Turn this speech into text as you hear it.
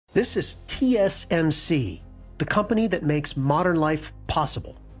This is TSMC, the company that makes modern life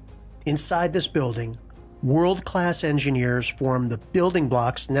possible. Inside this building, world-class engineers form the building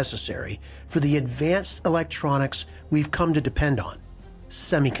blocks necessary for the advanced electronics we've come to depend on,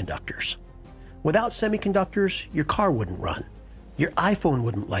 semiconductors. Without semiconductors, your car wouldn't run, your iPhone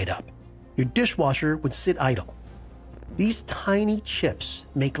wouldn't light up, your dishwasher would sit idle. These tiny chips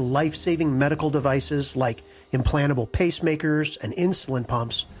make life-saving medical devices like implantable pacemakers and insulin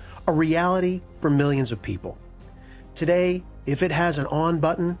pumps a reality for millions of people. Today, if it has an on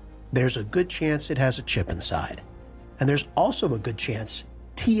button, there's a good chance it has a chip inside. And there's also a good chance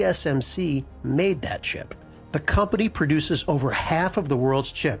TSMC made that chip. The company produces over half of the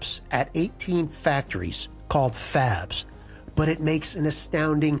world's chips at 18 factories called fabs, but it makes an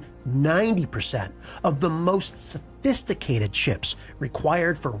astounding 90% of the most sophisticated chips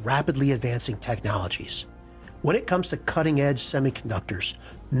required for rapidly advancing technologies. When it comes to cutting-edge semiconductors,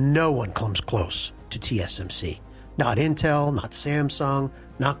 no one comes close to TSMC. Not Intel, not Samsung,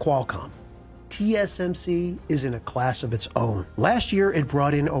 not Qualcomm. TSMC is in a class of its own. Last year, it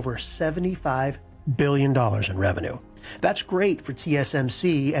brought in over $75 billion in revenue. That's great for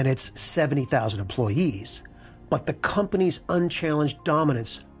TSMC and its 70,000 employees, but the company's unchallenged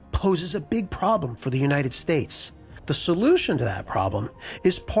dominance poses a big problem for the United States. The solution to that problem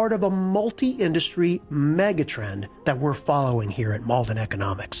is part of a multi-industry megatrend that we're following here at Mauldin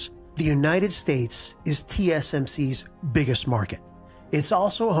Economics. The United States is TSMC's biggest market. It's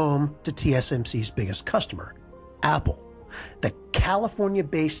also home to TSMC's biggest customer, Apple. The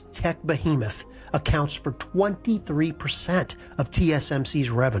California-based tech behemoth accounts for 23% of TSMC's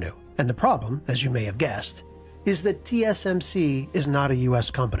revenue. And the problem, as you may have guessed, is that TSMC is not a US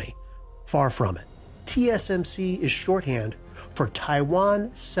company. Far from it. TSMC is shorthand for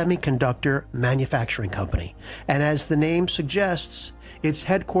Taiwan Semiconductor Manufacturing Company, and as the name suggests, it's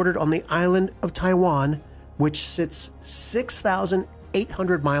headquartered on the island of Taiwan, which sits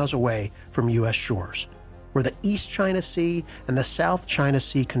 6,800 miles away from US shores, where the East China Sea and the South China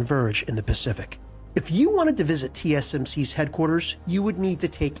Sea converge in the Pacific. If you wanted to visit TSMC's headquarters, you would need to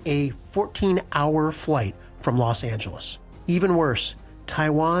take a 14-hour flight from Los Angeles. Even worse,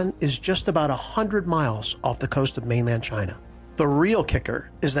 Taiwan is just about 100 miles off the coast of mainland China. The real kicker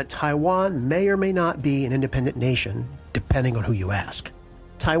is that Taiwan may or may not be an independent nation, depending on who you ask.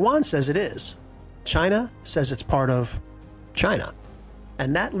 Taiwan says it is. China says it's part of China.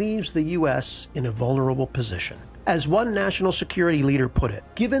 And that leaves the US in a vulnerable position. As one national security leader put it,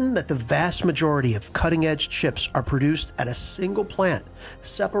 given that the vast majority of cutting-edge chips are produced at a single plant,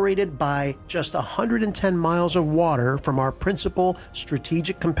 separated by just 110 miles of water from our principal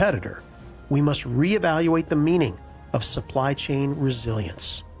strategic competitor, we must reevaluate the meaning of supply chain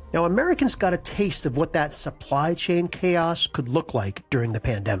resilience. Now, Americans got a taste of what that supply chain chaos could look like during the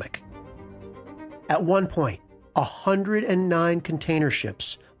pandemic. At one point, 109 container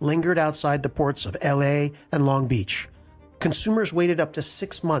ships lingered outside the ports of LA and Long Beach. Consumers waited up to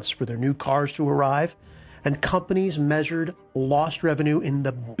 6 months for their new cars to arrive, and companies measured lost revenue in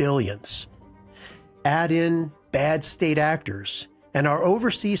the billions. Add in bad state actors, and our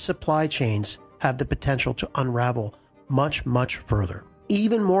overseas supply chains have the potential to unravel much, much further.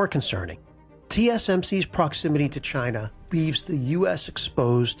 Even more concerning, TSMC's proximity to China leaves the U.S.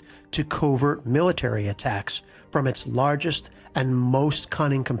 exposed to covert military attacks from its largest and most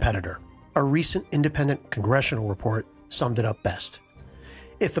cunning competitor. A recent independent congressional report summed it up best.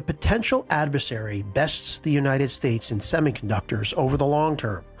 If a potential adversary bests the United States in semiconductors over the long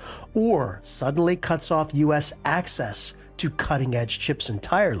term, or suddenly cuts off U.S. access to cutting-edge chips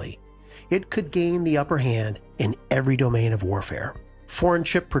entirely, it could gain the upper hand in every domain of warfare. Foreign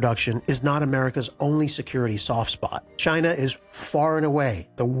chip production is not America's only security soft spot. China is far and away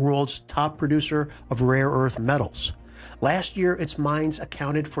the world's top producer of rare earth metals. Last year, its mines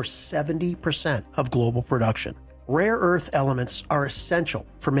accounted for 70% of global production. Rare earth elements are essential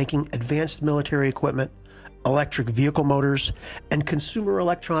for making advanced military equipment, electric vehicle motors, and consumer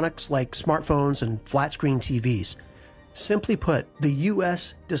electronics like smartphones and flat-screen TVs. Simply put, the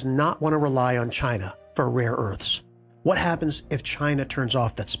U.S. does not want to rely on China for rare earths. What happens if China turns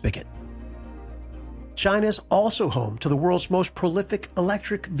off that spigot? China is also home to the world's most prolific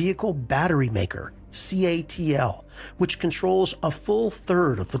electric vehicle battery maker, CATL, which controls a full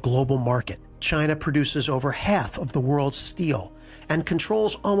third of the global market. China produces over half of the world's steel and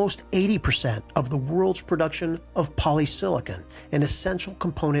controls almost 80% of the world's production of polysilicon, an essential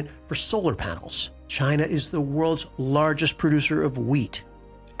component for solar panels. China is the world's largest producer of wheat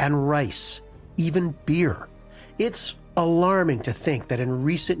and rice, even beer. It's alarming to think that in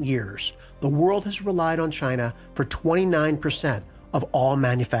recent years, the world has relied on China for 29% of all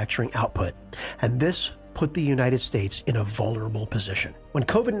manufacturing output, and this put the United States in a vulnerable position. When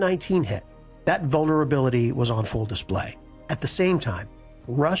COVID-19 hit, that vulnerability was on full display. At the same time,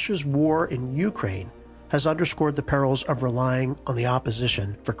 Russia's war in Ukraine has underscored the perils of relying on the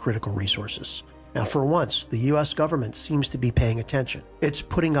opposition for critical resources. Now, for once, the U.S. government seems to be paying attention. It's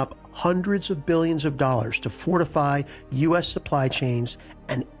putting up hundreds of billions of dollars to fortify U.S. supply chains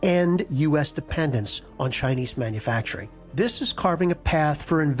and end U.S. dependence on Chinese manufacturing. This is carving a path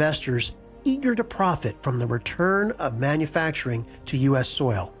for investors eager to profit from the return of manufacturing to U.S.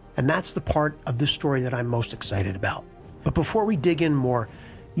 soil. And that's the part of this story that I'm most excited about. But before we dig in more,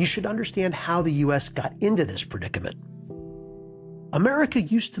 you should understand how the U.S. got into this predicament. America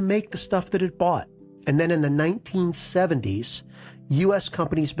used to make the stuff that it bought. And then in the 1970s, U.S.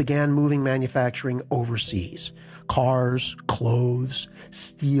 companies began moving manufacturing overseas. Cars, clothes,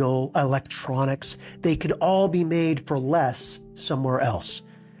 steel, electronics, they could all be made for less somewhere else.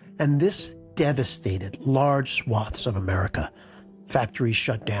 And this devastated large swaths of America. Factories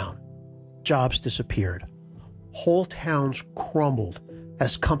shut down. Jobs disappeared. Whole towns crumbled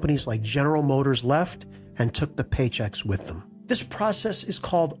as companies like General Motors left and took the paychecks with them. This process is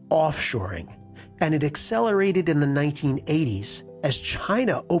called offshoring, and it accelerated in the 1980s as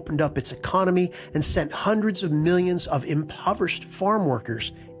China opened up its economy and sent hundreds of millions of impoverished farm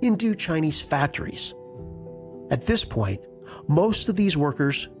workers into Chinese factories. At this point, most of these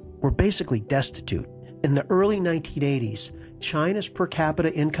workers were basically destitute. In the early 1980s, China's per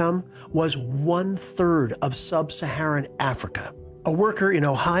capita income was 1/3 of sub-Saharan Africa. A worker in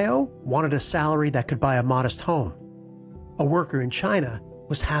Ohio wanted a salary that could buy a modest home. A worker in China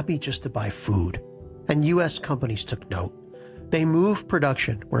was happy just to buy food. And U.S. companies took note. They moved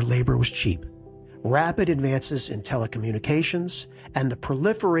production where labor was cheap. Rapid advances in telecommunications and the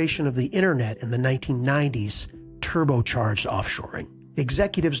proliferation of the internet in the 1990s turbocharged offshoring.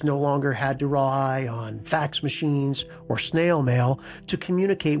 Executives no longer had to rely on fax machines or snail mail to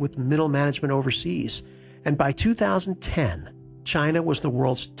communicate with middle management overseas. And by 2010, China was the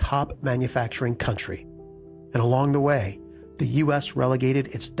world's top manufacturing country. And along the way, the U.S. relegated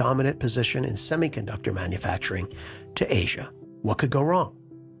its dominant position in semiconductor manufacturing to Asia. What could go wrong?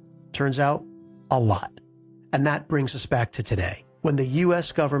 Turns out, a lot. And that brings us back to today, when the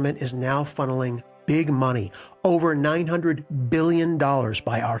U.S. government is now funneling big money, over $900 billion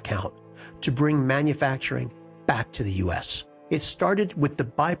by our count, to bring manufacturing back to the U.S. It started with the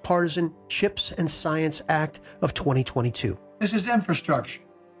bipartisan CHIPS and Science Act of 2022. This is infrastructure.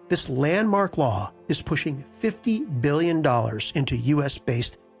 This landmark law is pushing $50 billion into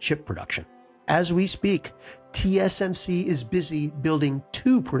U.S.-based chip production. As we speak, TSMC is busy building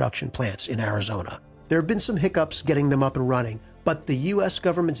 2 production plants in Arizona. There have been some hiccups getting them up and running, but the U.S.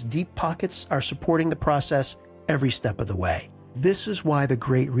 government's deep pockets are supporting the process every step of the way. This is why the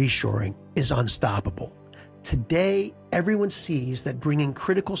Great Reshoring is unstoppable. Today, everyone sees that bringing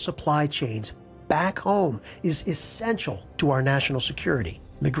critical supply chains back home is essential to our national security.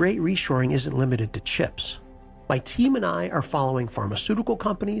 The Great Reshoring isn't limited to chips. My team and I are following pharmaceutical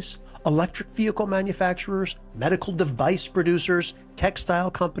companies, electric vehicle manufacturers, medical device producers,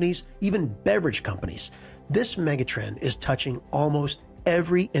 textile companies, even beverage companies. This megatrend is touching almost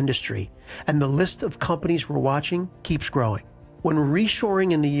every industry, and the list of companies we're watching keeps growing. When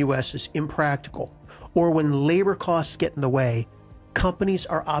reshoring in the U.S. is impractical, or when labor costs get in the way, companies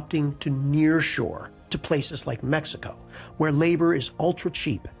are opting to nearshore to places like Mexico, where labor is ultra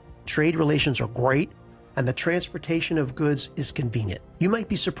cheap, trade relations are great, and the transportation of goods is convenient. You might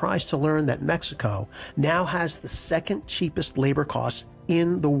be surprised to learn that Mexico now has the second cheapest labor costs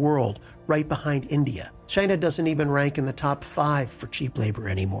in the world, right behind India. China doesn't even rank in the top 5 for cheap labor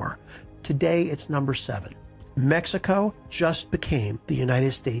anymore. Today, it's number 7. Mexico just became the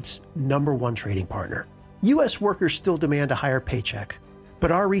United States' #1 trading partner. U.S. workers still demand a higher paycheck,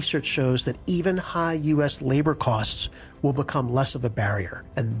 but our research shows that even high U.S. labor costs will become less of a barrier.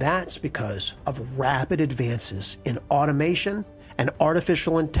 And that's because of rapid advances in automation and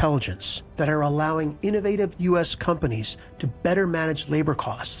artificial intelligence that are allowing innovative U.S. companies to better manage labor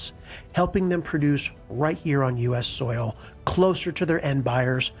costs, helping them produce right here on U.S. soil, closer to their end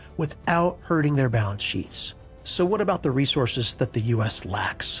buyers, without hurting their balance sheets. So what about the resources that the U.S.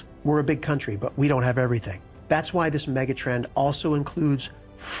 lacks? We're a big country, but we don't have everything. That's why this megatrend also includes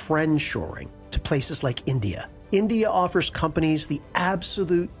friendshoring to places like India. India offers companies the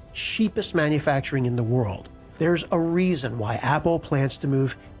absolute cheapest manufacturing in the world. There's a reason why Apple plans to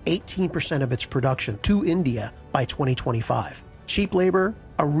move 18% of its production to India by 2025. Cheap labor,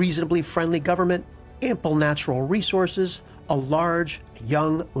 a reasonably friendly government, ample natural resources, a large,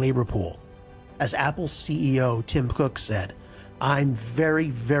 young labor pool. As Apple's CEO Tim Cook said, I'm very,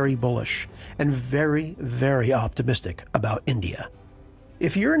 very bullish and very, very optimistic about India.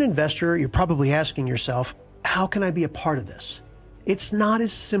 If you're an investor, you're probably asking yourself, how can I be a part of this? It's not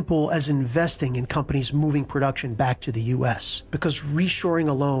as simple as investing in companies moving production back to the US, because reshoring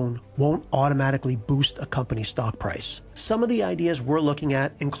alone won't automatically boost a company's stock price. Some of the ideas we're looking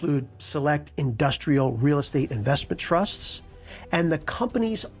at include select industrial real estate investment trusts and the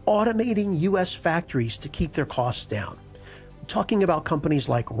companies automating US factories to keep their costs down. I'm talking about companies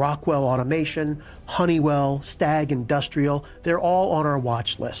like Rockwell Automation, Honeywell, Stag Industrial. They're all on our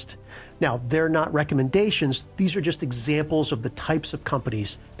watch list. Now, they're not recommendations. These are just examples of the types of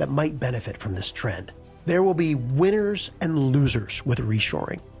companies that might benefit from this trend. There will be winners and losers with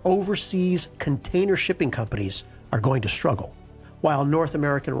reshoring. Overseas container shipping companies are going to struggle, while North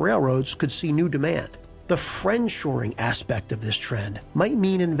American railroads could see new demand. The friendshoring aspect of this trend might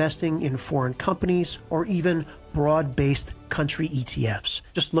mean investing in foreign companies or even broad-based country ETFs.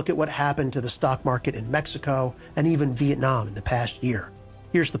 Just look at what happened to the stock market in Mexico and even Vietnam in the past year.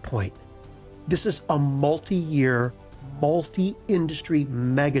 Here's the point. This is a multi-year, multi-industry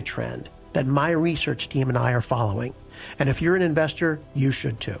megatrend that my research team and I are following. And if you're an investor, you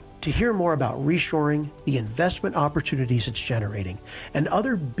should too. To hear more about reshoring, the investment opportunities it's generating, and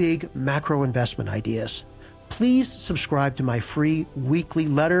other big macro investment ideas, please subscribe to my free weekly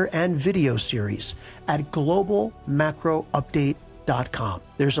letter and video series at globalmacroupdate.com.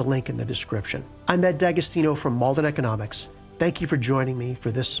 There's a link in the description. I'm Ed D'Agostino from Mauldin Economics. Thank you for joining me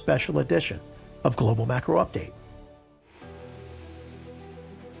for this special edition of Global Macro Update.